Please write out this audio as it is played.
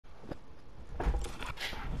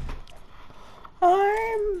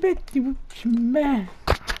Betty with your man.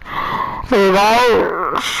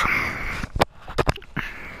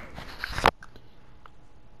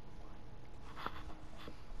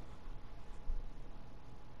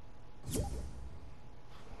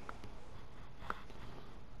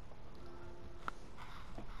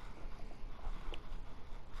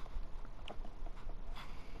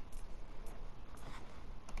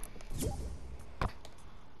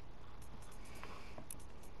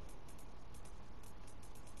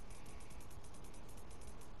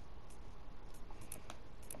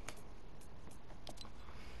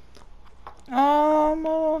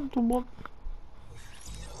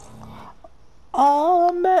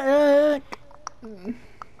 I'm back. Oh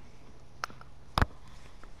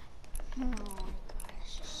my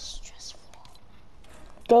gosh, this is stressful.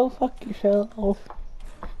 Go fuck yourself.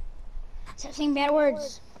 Stop saying bad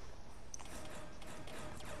words.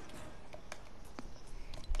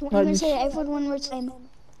 Don't even say the F word one more time.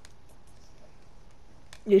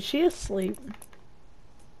 Is she asleep?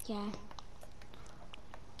 Yeah.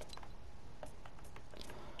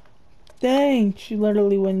 Dang, she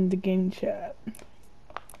literally went the game chat.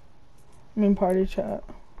 I mean party chat.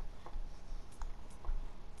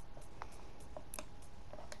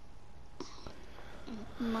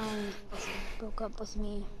 My boyfriend broke up with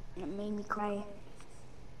me and it made me cry.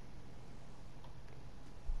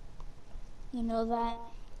 You know that?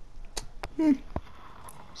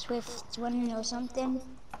 Swift, do you want to know something?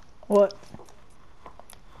 What?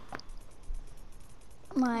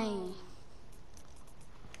 My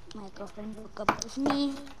girlfriend broke up with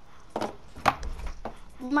me.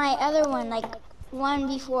 My other one, like one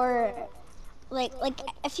before, like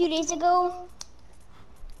a few days ago,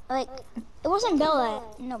 like it wasn't Bella.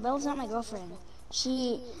 No, Bella's not my girlfriend.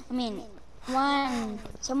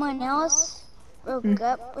 Someone else broke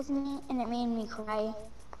up with me and it made me cry.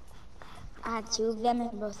 I had two of them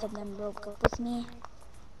and both of them broke up with me.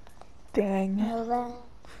 Dang. You know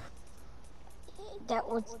that?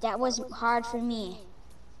 That was hard for me.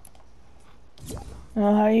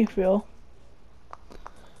 How you feel?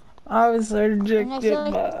 I was rejected.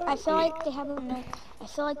 And I feel like they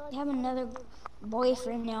have another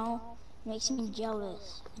boyfriend now. It makes me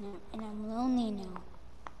jealous, and I'm lonely now.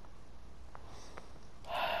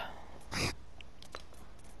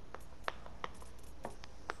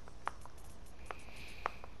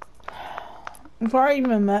 Before I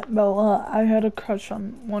even met Bella, I had a crush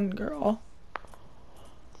on one girl.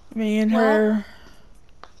 Me and her.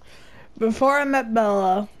 Before I met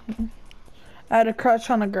Bella, I had a crush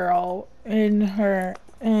on a girl and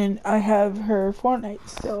I have her Fortnite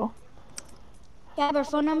still. You have her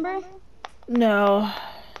phone number? No.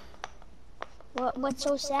 What's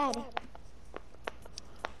so sad?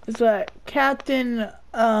 It's that Captain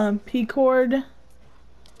P-Cord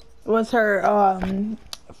was her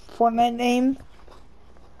Fortnite name.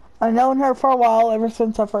 I've known her for a while, ever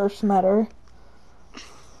since I first met her.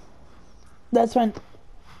 That's when...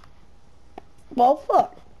 Well,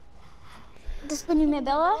 fuck. This when you met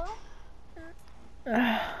Bella?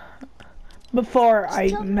 Before I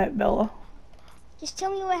met Bella. Just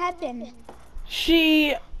tell me what happened.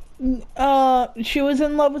 She was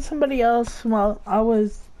in love with somebody else. Well, I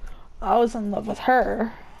was in love with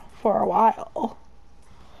her for a while.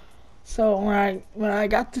 So when I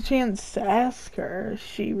got the chance to ask her,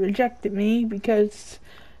 she rejected me because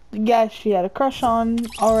the guy she had a crush on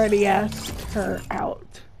already asked her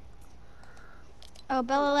out. Oh,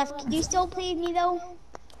 Bella left. Can you still play with me though?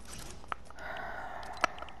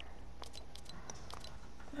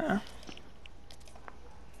 Yeah.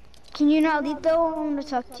 Can you not leave though? I want to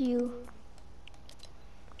talk to you.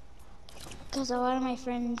 Because a lot of my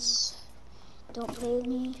friends don't play with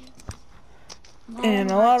me.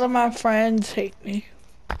 And a lot of my friends hate me.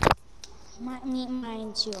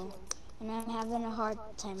 Mine too. And I'm having a hard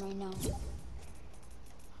time right now.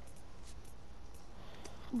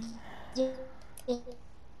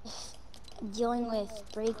 Dealing with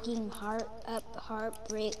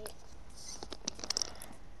heartbreak.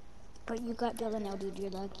 But you got Bella now, dude. You're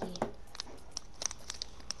lucky.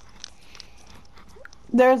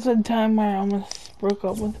 There's a time where I almost broke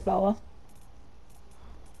up with Bella.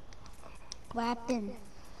 What happened?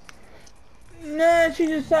 Nah, she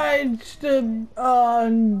decides to,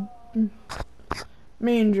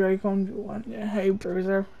 me and Drake on one. Yeah, hey,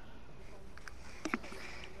 Bruiser.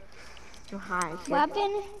 Oh, hi. What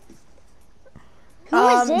happened? Who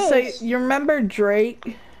is this? So you remember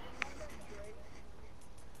Drake?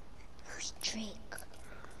 Who's Drake?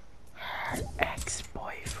 Her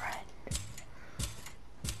ex-boyfriend.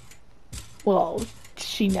 Well,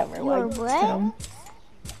 she never liked him.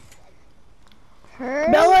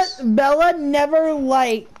 Hers? Bella never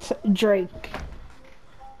liked Drake.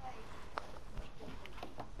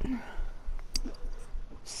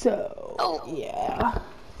 So, yeah.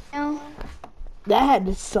 No. That had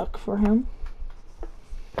to suck for him.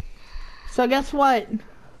 So guess what?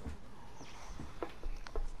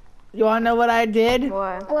 You wanna know what I did?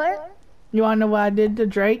 What? You wanna know what I did to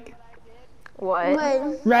Drake? What?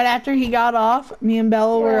 Right after he got off, me and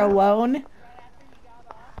Bella were alone.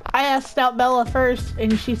 I asked out Bella first,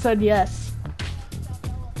 and she said yes.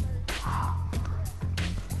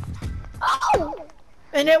 Oh!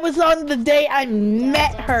 And it was on the day I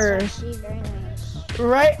met her. Actually very nice.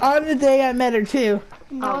 Right on the day I met her, too.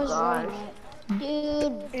 That Oh, was gosh. very nice.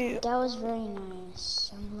 Dude, that was very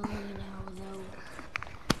nice. I'm lonely now, though.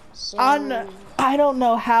 So, I don't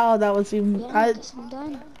know how that was even... yeah, I guess I'm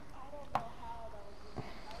done.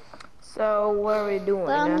 So what are we doing?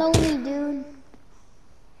 But I'm lonely, dude.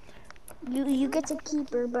 You get to keep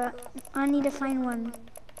her, but I need to find one.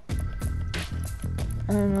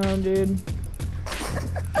 I don't know, dude.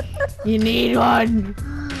 You need one.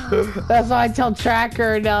 That's why I tell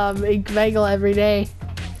Tracker and Bagel every day.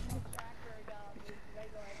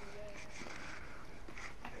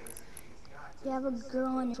 You have a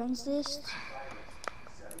girl on your friends list?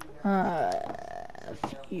 A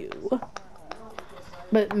few.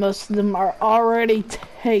 But most of them are already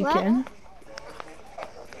taken.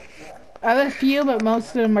 I have a few, but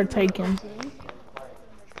most of them are taken.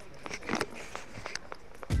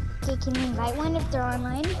 Okay, can you invite one if they're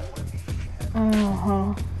online?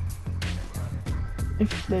 Uh-huh.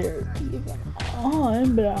 If they're even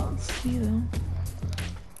on, but I don't see them.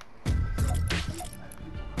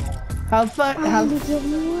 How fun? How?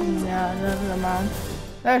 Yeah, never mind.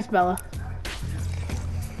 There's Bella.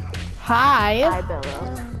 Hi. Hi,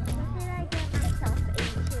 Bella.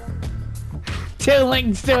 2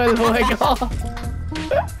 links to his wiggle.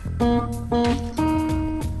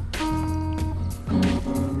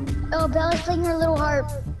 Oh, Bella's playing her little harp.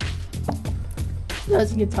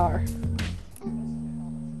 That's a guitar.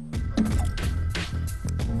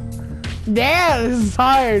 Damn, this is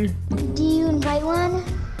hard. Do you invite one?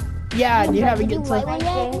 Yeah, do you have a Did you invite guitar? one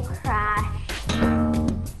yet? Crash.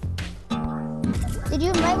 Did you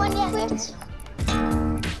invite one yet, Swift?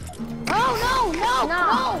 Oh, no, no, no, no,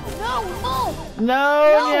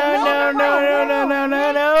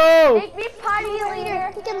 no. No. Make me party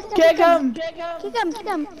leader. Kick him. Kick him.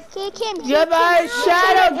 Kick him. Goodbye,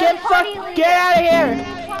 Shadow. Get out of here.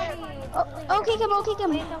 Oh, kick him. Don't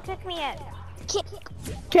kick me yet.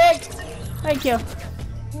 Kick. Thank you.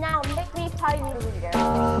 Now make me party leader.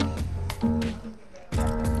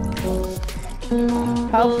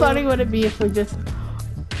 How funny would it be if we just...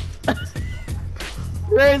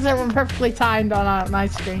 Where is everyone perfectly timed on my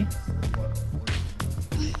screen?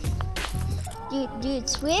 Dude,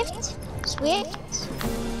 Swift.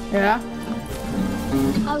 Yeah?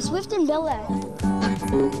 Oh, Swift and Bella.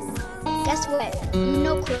 Guess what?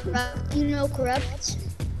 You know corrupt?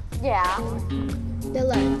 Yeah.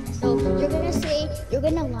 Bella. So you're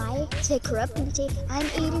gonna lie to corrupt and say I'm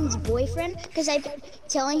Aiden's boyfriend because I'm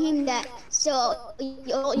telling him that. So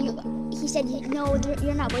he said no,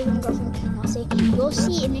 you're not boyfriend and girlfriend. And I'll say we'll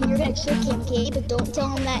see, and then you're gonna trick him, okay? But don't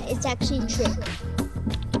tell him that it's actually a trick.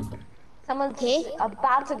 Someone's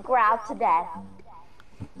about to grab to death.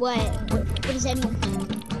 What does that mean?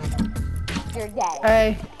 You're dead.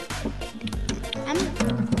 Hey.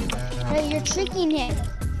 No, you're tricking him.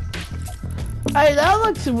 Hey, that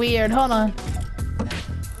looks weird. Hold on.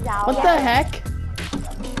 What the heck?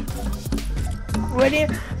 What do you...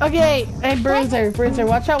 Okay, hey, Bruiser,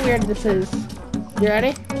 watch how weird this is. You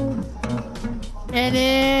ready? And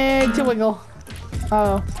then to wiggle.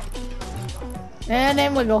 Oh. And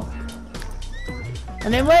then wiggle.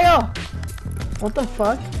 And then wiggle. What the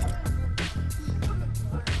fuck?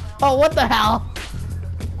 Oh, what the hell?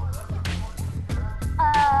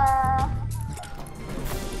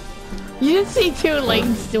 You see 2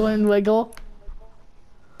 links doing wiggle.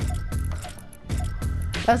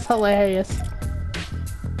 That's hilarious.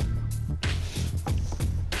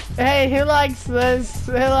 Hey, who likes this?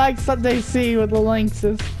 Who likes what they see with the links?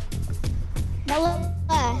 Bella.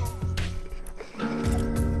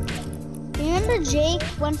 Remember Jake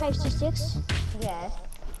 1526? Yes.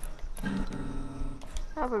 I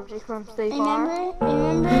remember Jake from State Farm.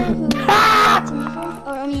 Remember who liked me for?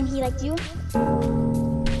 Or I mean, he liked you?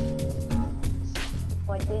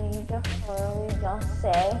 What did you just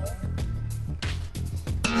say?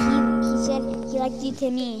 He said he liked you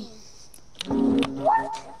to me.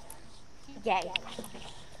 What? Gay.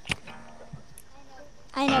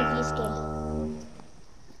 I know he's gay.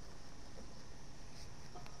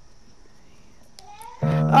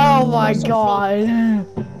 Oh my god.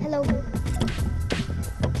 Hello,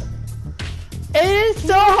 It is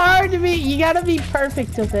so hard to be. You gotta be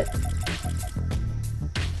perfect with it.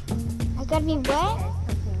 I gotta be what?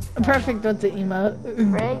 Perfect with the emote.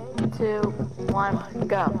 3, 2, 1,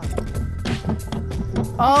 go.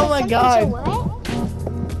 Oh my god.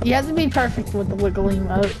 What? You have to be perfect with the wiggle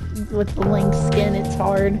emote. With the link skin, it's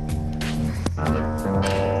hard.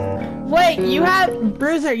 Wait, you had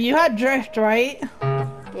Bruiser. You had drift, right?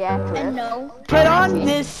 Yeah, drift. No. Put on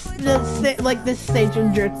this stage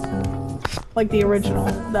of drift, like the original,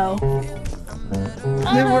 though.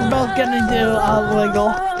 Then we're both gonna do a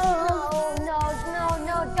wiggle.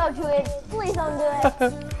 No, don't do it. Please don't do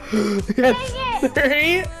it. It's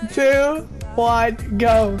 3, 2, 1,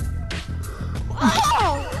 go.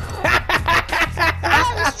 Oh!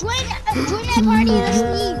 Let's join that party in the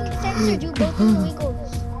sleep. Sensor, do both of the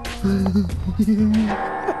wiggles.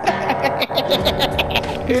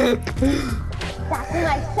 That's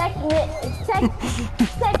my second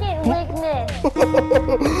weakness.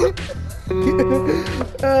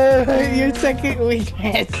 Your second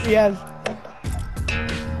weakness, yes.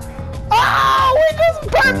 Oh, we just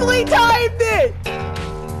perfectly timed it!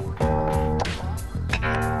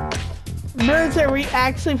 Bruiser, we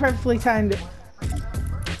actually perfectly timed it.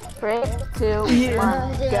 3, 2,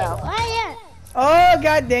 1, go. Oh,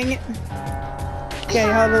 god dang it. Okay,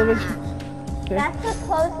 hold on. That's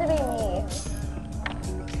supposed to be me.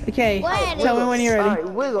 Okay, What? tell me when you're ready.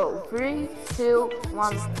 Alright, wiggle. 3, 2,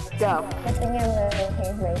 1, go. I think I'm gonna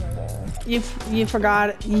change my skin. You forgot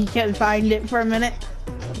it. You can't find it for a minute.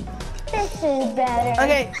 This is better.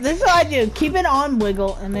 Okay, this is what I do. Keep it on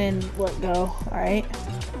wiggle and then let go. Alright?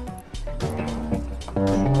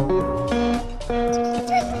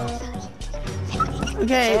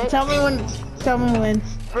 Okay, tell me when.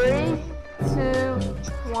 3, 2,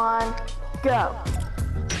 1, go.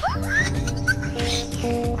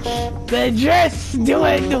 The drift's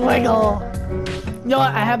doing the wiggle. You know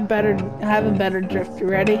what? I have a better drift. You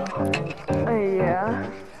ready? Yeah.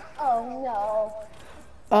 Oh no.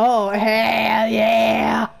 Oh hell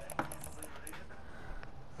yeah!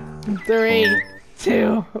 3,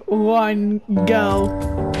 2, 1, go.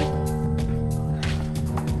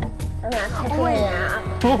 I'm not touching it now.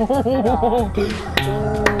 Oh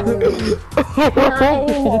Not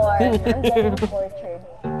anymore. I'm getting tortured.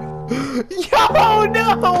 Yo, no!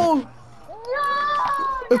 No!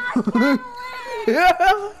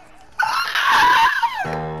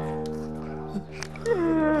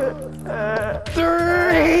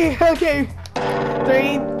 Three. Okay.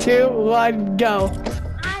 3, 2, 1, go.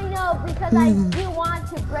 I know, because I do want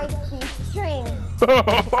to break these strings. No,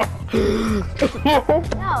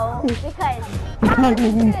 because I'm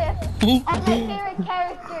my favorite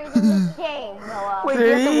characters in this game, Noah. Wait, you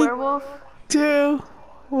have the werewolf? 2,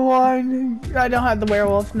 1. I don't have the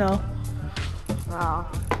werewolf, no. Oh.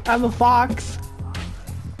 I'm a fox.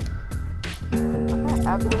 I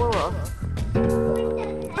have the werewolf.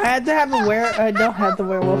 I had to have a I don't have the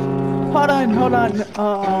werewolf. Hold on.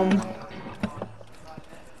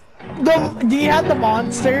 Do you have the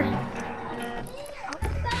monster?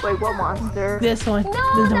 Wait, what monster? This one. No,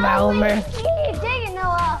 the Devour. Dang it,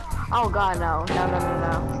 Noah. Oh god, no.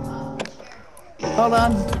 No. Hold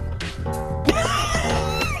on.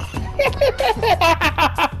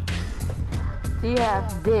 Do you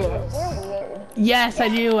have this? Yes, I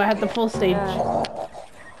do. I have the full stage.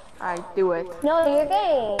 Alright, do it. No, you're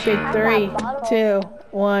getting. Okay, 3, 2,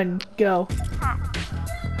 1, go.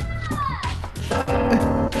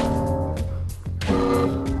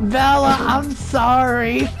 Bella, I'm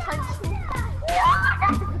sorry.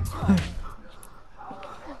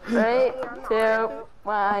 3, 2,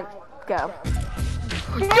 1, go.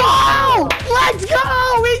 Go! Let's go!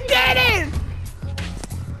 We did it!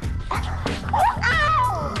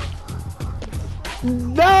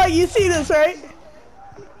 Bella, you see this, right?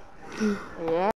 Yeah.